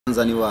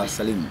Tanzania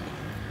Salimu.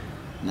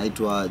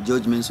 Naitwa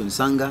George Menson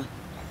Sanga,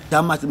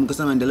 Chama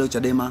Demokrasia Maendeleo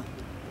Chadema,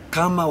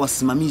 kama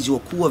wasimamizi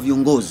wakuu wa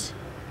viongozi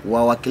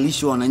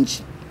wawakilishi wa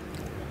wananchi.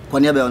 Kwa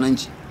niaba ya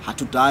wananchi,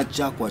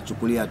 hatutaacha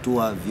kuwachukulia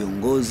hatua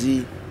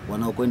viongozi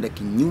wanaokwenda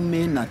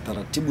kinyume na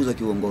taratibu za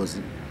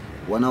kiuongozi,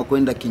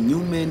 wanaokwenda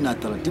kinyume na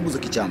taratibu za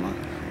kichama,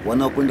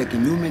 wanaokwenda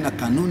kinyume na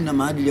kanuni na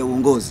maadili ya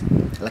uongozi,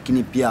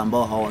 lakini pia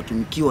ambao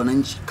hawatumiki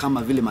wananchi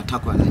kama vile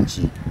matakwa ya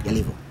wananchi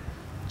yalivyo.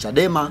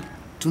 Chadema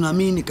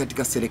tunaamini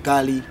katika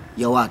serikali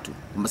ya watu,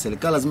 kwamba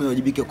serikali lazima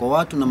iwajibike kwa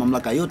watu na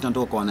mamlaka yote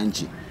yanatoka kwa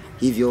wananchi.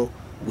 Hivyo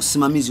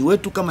usimamizi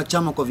wetu kama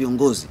chama kwa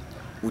viongozi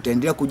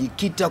utaendelea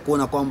kujikita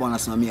kuona kwamba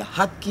wanasimamia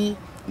haki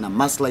na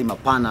maslahi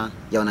mapana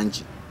ya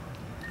wananchi.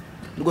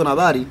 Ndugu na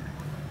habari,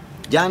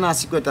 jana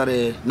siku ya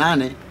tarehe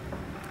 8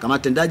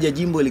 kamati tendaji ya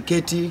Jimbo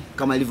iliketi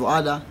kama ilivyo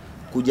ada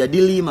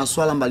kujadili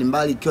masuala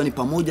mbalimbali, ikiwa ni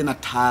pamoja na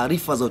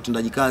taarifa za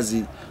utendaji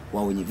kazi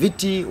wa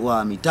wenyeviti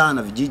wa mitaa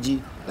na vijiji,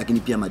 lakini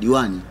pia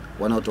madiwani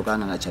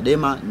wanaotokana na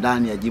Chadema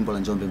ndani ya Jimbo la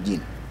Njombe mjini.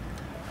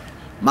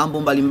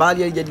 Mambo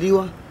mbalimbali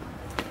yalijadiliwa,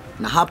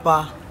 na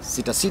hapa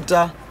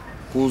sita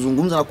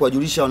kuzungumza na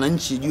kuwajulisha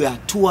wananchi juu ya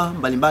hatua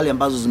mbalimbali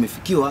ambazo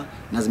zimefikiwa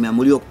na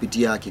zimeamuliwa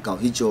kupitia kikao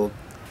hicho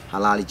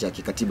halali cha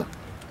kikatiba.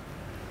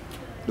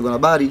 Ndugu na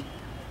habari,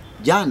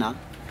 jana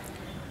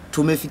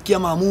tumefikia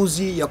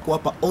maamuzi ya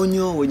kuwapa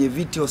onyo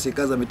wenyeviti wa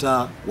serikali za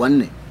mitaa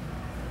 4,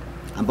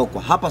 ambao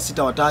kwa hapa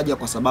sitawataja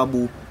kwa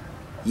sababu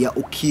ya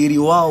ukiri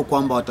wao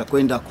kwamba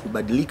watakwenda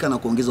kubadilika na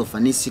kuongeza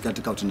ufanisi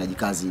katika utendaji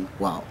kazi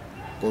wao.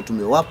 Kwa hiyo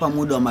tumewapa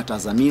muda wa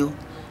matazamio,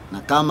 na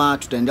kama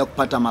tutaendelea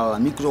kupata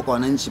malalamiko kutoka kwa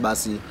wananchi,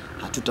 basi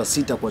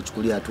hatutasita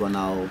kuwachukulia hatua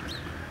nao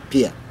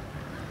pia.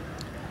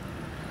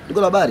 Ndugu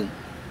na habari,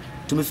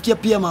 tumefikia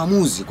pia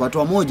maamuzi kwa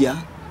hatua moja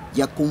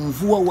ya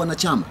kumvua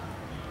uanachama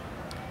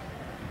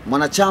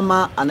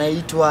mwanachama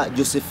anayeitwa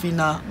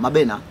Josephina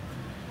Mabena,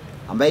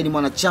 ambaye ni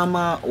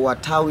mwanachama wa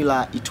Tawi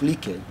la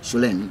Itulike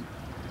Shuleni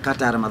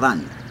kata ya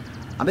Ramadhani,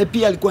 ambaye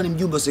pia alikuwa ni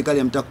mjumbe wa serikali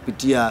ya mtaa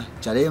kupitia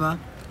Chadema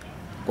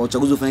kwa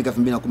uchaguzi ufanyika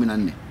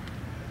 2014.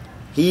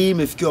 Hii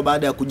imefikiwa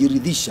baada ya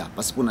kujiridhisha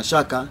pasipo na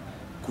shaka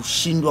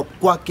kushindwa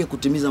kwake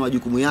kutimiza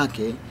majukumu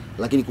yake,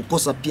 lakini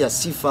kukosa pia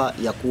sifa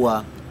ya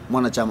kuwa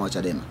mwanachama wa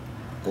Chadema.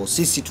 Kwa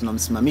sisi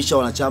tumemsimamisha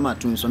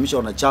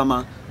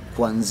wanachama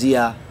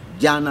kuanzia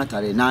jana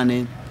tarehe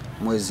 8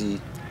 mwezi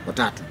wa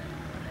 3.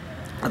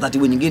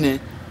 Taratibu nyingine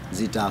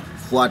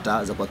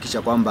zitafuata za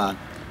kuhakikisha kwamba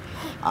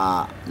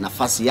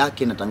nafasi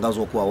yake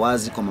inatangazwa kuwa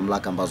wazi kwa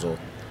mamlaka ambazo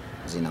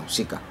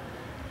zinahusika.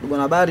 Ndugu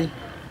na habari,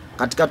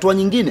 katika hatua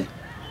nyingine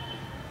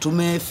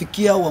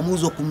tumefikia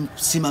uamuzi wa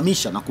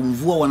kumsimamisha na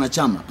kumvua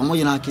wanachama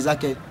pamoja na haki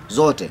zake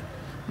zote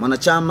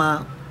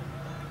mwanachama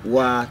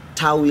wa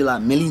Tawi la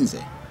Melinze,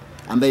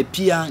 ambaye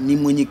pia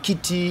ni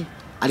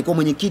alikuwa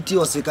mwenyekiti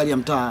wa serikali ya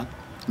mtaa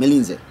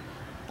Melinze,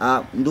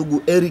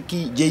 ndugu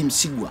Erick J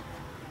Msigwa.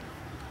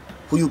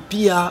 Huyu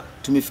pia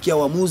tumefikia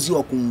uamuzi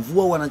wa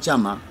kumvua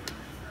wanachama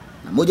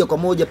na moja kwa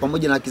moja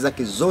pamoja na haki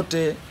zake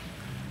zote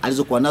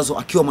alizokuwa nazo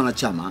akiwa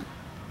mwanachama,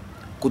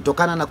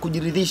 kutokana na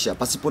kujiridhisha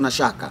pasipo na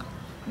shaka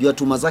juu ya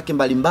tuhuma zake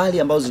mbalimbali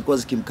ambazo zilikuwa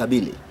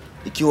zikimkabili,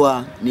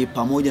 ikiwa ni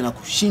pamoja na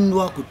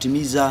kushindwa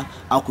kutimiza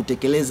au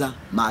kutekeleza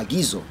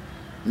maagizo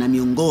na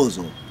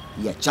miongozo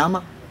ya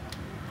chama,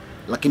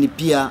 lakini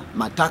pia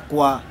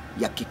matakwa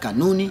ya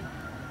kikanuni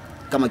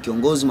kama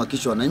kiongozi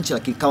mwakilishi wa wananchi,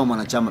 lakini kama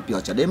mwanachama pia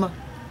wa Chadema,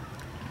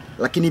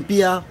 lakini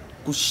pia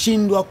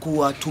kushindwa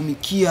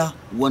kuwatumikia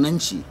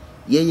wananchi.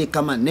 Yeye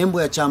kama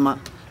nembo ya chama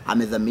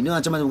amedhaminiwa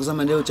na Chama Demokrasia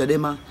Maendeleo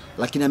Chadema,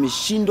 lakini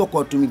ameshindwa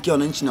kuwatumikia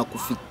wananchi na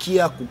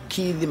kufikia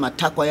kukidhi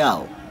matakwa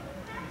yao.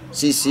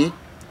 Sisi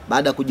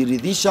baada ya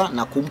kujiridhisha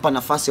na kumpa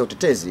nafasi ya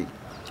utetezi,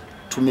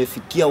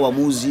 tumefikia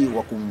uamuzi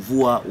wa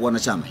kumvua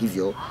wanachama.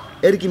 Hivyo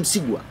Erick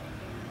Msigwa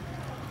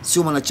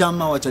sio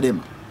mwanachama wa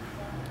Chadema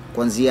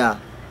kuanzia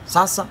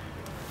sasa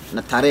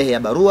na tarehe ya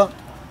barua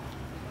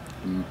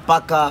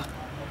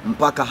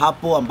mpaka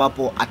hapo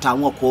ambapo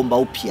ataamua kuomba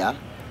upya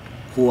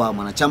kuwa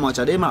mwanachama wa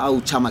Chadema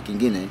au chama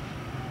kingine,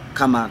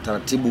 kama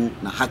taratibu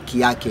na haki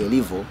yake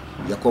ilivyo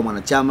ya kuwa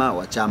mwanachama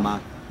wa chama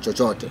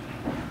chochote.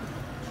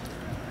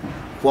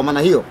 Kwa maana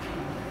hiyo,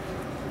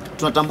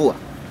 tunatambua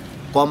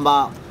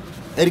kwamba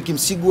Erick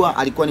Msigwa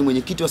alikuwa ni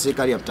mwenyekiti wa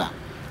serikali ya mtaa,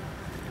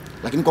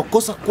 lakini kwa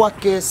kukosa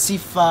kwake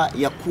sifa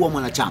ya kuwa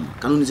mwanachama,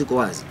 kanuni ziko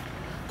wazi,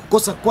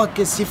 kukosa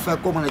kwake sifa ya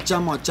kuwa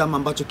mwanachama wa chama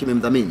ambacho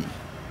kimemdhamini,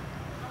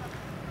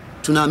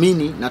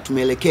 tunaamini na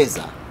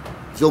tumeelekeza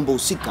vyombo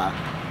husika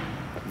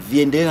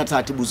viendelee na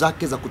taratibu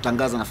zake za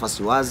kutangaza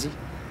nafasi wazi,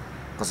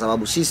 kwa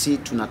sababu sisi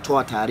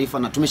tunatoa taarifa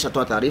na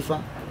tumeshatoa taarifa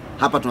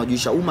hapa,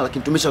 tunajulisha umma,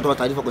 lakini tumeshatoa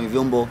taarifa kwenye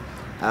vyombo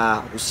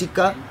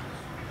husika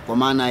kwa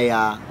maana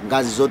ya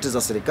ngazi zote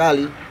za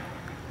serikali,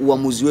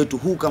 uamuzi wetu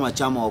huu kama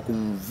chama wa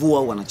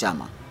kumvua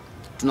wanachama.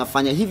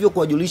 Tunafanya hivyo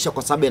kuwajulisha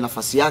kwa sababu ya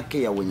nafasi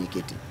yake ya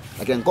wenyekiti,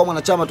 lakini kwa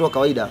mwanachama tu wa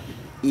kawaida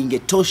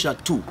ingetosha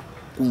tu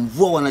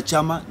kumvua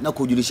wanachama na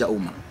kujulisha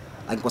umma,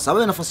 lakini kwa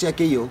sababu ya nafasi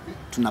yake hiyo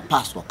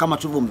tunapaswa kama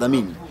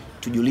tulivyomdhamini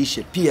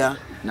tujulishe pia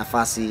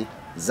nafasi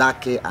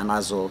zake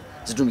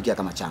anazozitumikia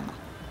kama chama.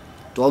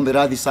 Tuombe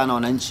radhi sana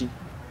wananchi,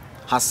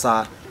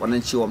 hasa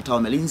wananchi wa mtaa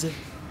wa Melinze,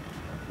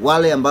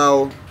 wale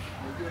ambao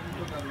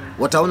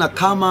wataona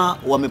kama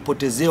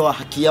wamepotezewa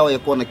haki yao ya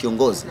kuwa na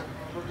kiongozi.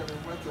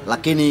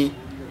 Lakini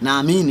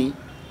naamini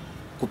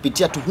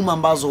kupitia tuhuma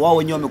ambazo wao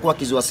wenyewe wamekuwa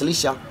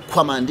wakiziwasilisha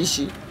kwa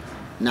maandishi,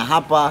 na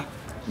hapa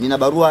nina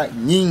barua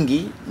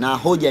nyingi na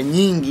hoja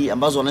nyingi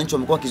ambazo wananchi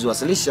wamekuwa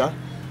wakiziwasilisha,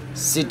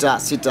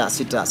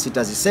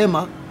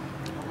 sitazisema,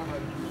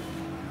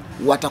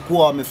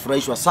 watakuwa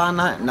wamefurahishwa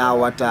sana na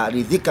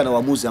wataridhika na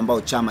uamuzi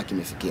ambao chama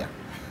kimefikia.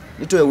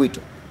 Nitoe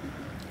wito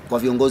kwa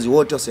viongozi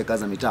wote wa serikali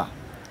za mitaa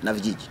na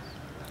vijiji.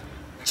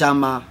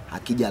 Chama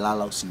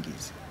hakijalala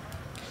usingizi.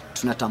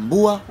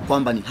 Tunatambua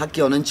kwamba ni haki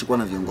ya wananchi kuwa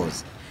na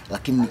viongozi,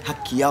 lakini ni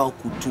haki yao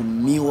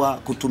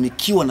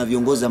kutumikiwa na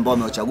viongozi ambao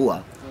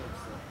wamewachagua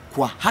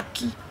kwa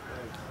haki,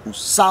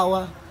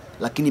 usawa,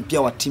 lakini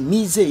pia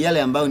watimize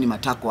yale ambayo ni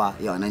matakwa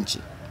ya wananchi.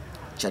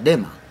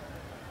 Chadema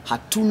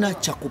hatuna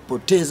cha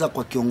kupoteza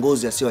kwa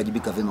kiongozi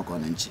asiyewajibika vyema kwa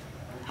wananchi.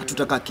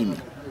 Hatutakaa kimya,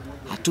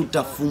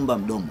 hatutafumba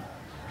mdomo,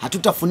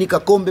 hatutafunika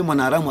kombe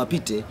mwanaharamu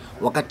apite,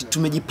 wakati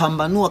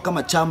tumejipambanua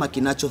kama chama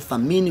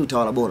kinachothamini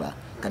utawala bora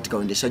katika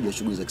uendeshaji wa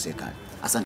shughuli za kiserikali.